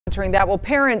Monitoring that, well,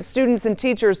 parents, students, and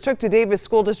teachers took to Davis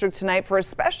School District tonight for a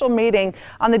special meeting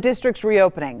on the district's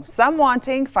reopening. Some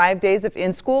wanting 5 days of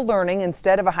in-school learning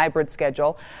instead of a hybrid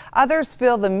schedule. Others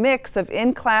feel the mix of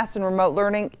in-class and remote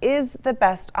learning is the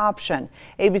best option.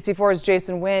 ABC4's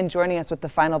Jason Wynn joining us with the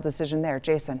final decision there.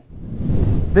 Jason.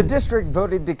 The district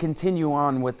voted to continue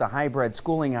on with the hybrid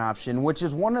schooling option, which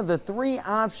is one of the 3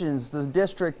 options the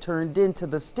district turned into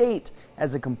the state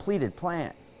as a completed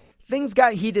plan. Things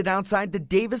got heated outside the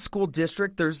Davis School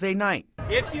District Thursday night.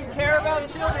 If you care about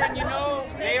children, you know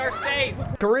they are safe.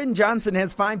 Corinne Johnson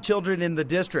has 5 children in the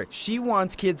district. She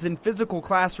wants kids in physical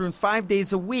classrooms 5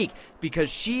 days a week because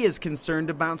she is concerned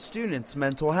about students'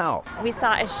 mental health. We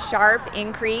saw a sharp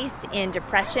increase in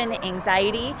depression,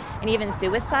 anxiety, and even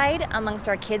suicide amongst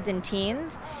our kids and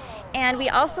teens. And we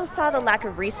also saw the lack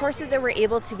of resources that were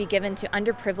able to be given to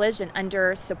underprivileged and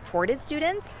under-supported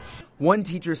students. One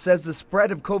teacher says the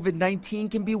spread of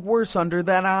COVID-19 can be worse under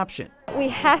that option. We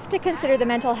have to consider the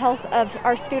mental health of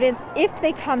our students if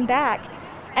they come back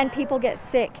and people get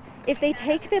sick. If they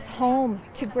take this home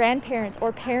to grandparents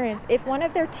or parents, if one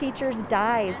of their teachers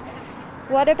dies,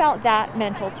 what about that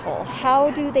mental toll? How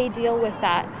do they deal with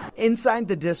that? Inside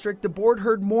the district, the board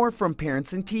heard more from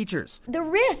parents and teachers. The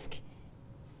risk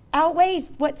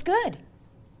outweighs what's good.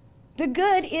 The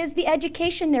good is the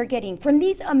education they're getting from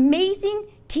these amazing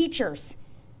teachers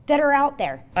that are out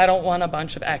there. I don't want a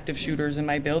bunch of active shooters in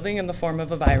my building in the form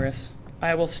of a virus.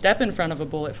 I will step in front of a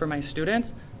bullet for my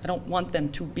students. I don't want them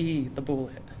to be the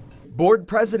bullet. Board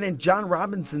President John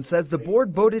Robinson says the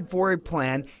board voted for a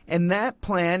plan, and that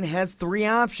plan has 3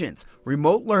 options: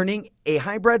 remote learning, a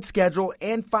hybrid schedule,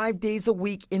 and 5 days a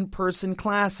week in-person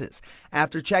classes.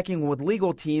 After checking with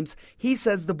legal teams, he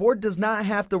says the board does not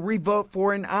have to revote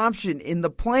for an option in the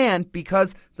plan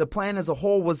because the plan as a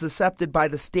whole was accepted by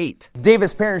the state.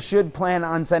 Davis parents should plan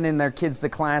on sending their kids to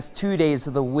class 2 days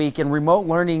of the week and remote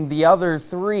learning the other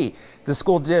 3. The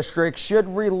school district should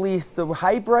release the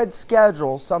hybrid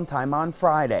schedule sometime on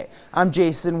Friday. I'm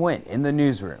Jason Wynn in the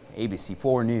newsroom,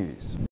 ABC4 News.